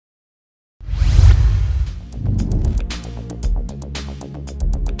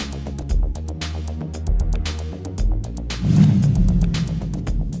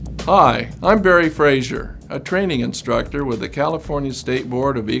Hi, I'm Barry Frazier, a training instructor with the California State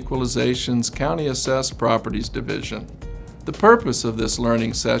Board of Equalization's County Assessed Properties Division. The purpose of this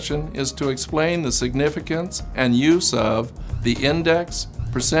learning session is to explain the significance and use of the index,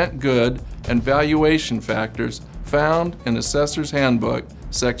 percent good, and valuation factors found in Assessor's Handbook,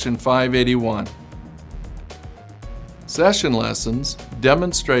 Section 581. Session lessons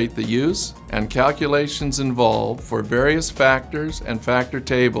demonstrate the use and calculations involved for various factors and factor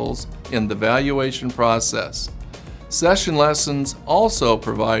tables in the valuation process. Session lessons also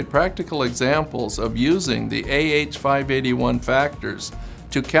provide practical examples of using the AH 581 factors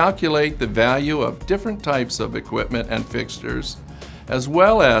to calculate the value of different types of equipment and fixtures, as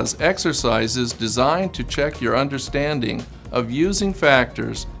well as exercises designed to check your understanding of using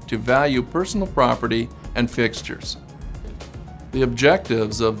factors to value personal property and fixtures. The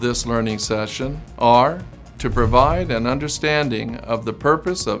objectives of this learning session are to provide an understanding of the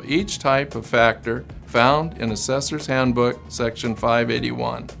purpose of each type of factor found in Assessor's Handbook, Section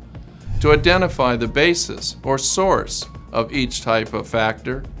 581, to identify the basis or source of each type of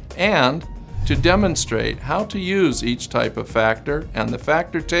factor, and to demonstrate how to use each type of factor and the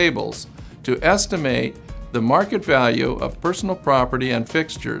factor tables to estimate the market value of personal property and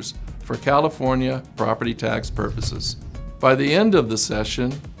fixtures for California property tax purposes. By the end of the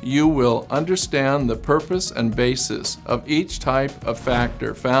session, you will understand the purpose and basis of each type of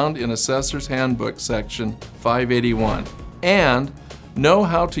factor found in Assessor's Handbook Section 581 and know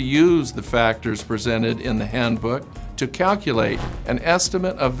how to use the factors presented in the handbook to calculate an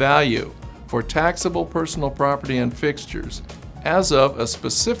estimate of value for taxable personal property and fixtures as of a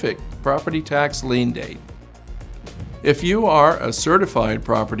specific property tax lien date. If you are a certified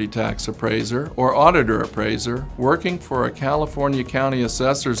property tax appraiser or auditor appraiser working for a California County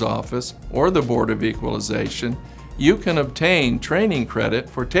Assessor's Office or the Board of Equalization, you can obtain training credit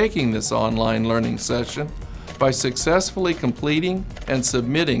for taking this online learning session by successfully completing and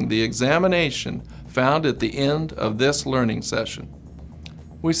submitting the examination found at the end of this learning session.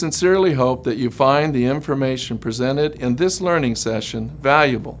 We sincerely hope that you find the information presented in this learning session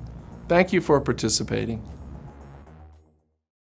valuable. Thank you for participating.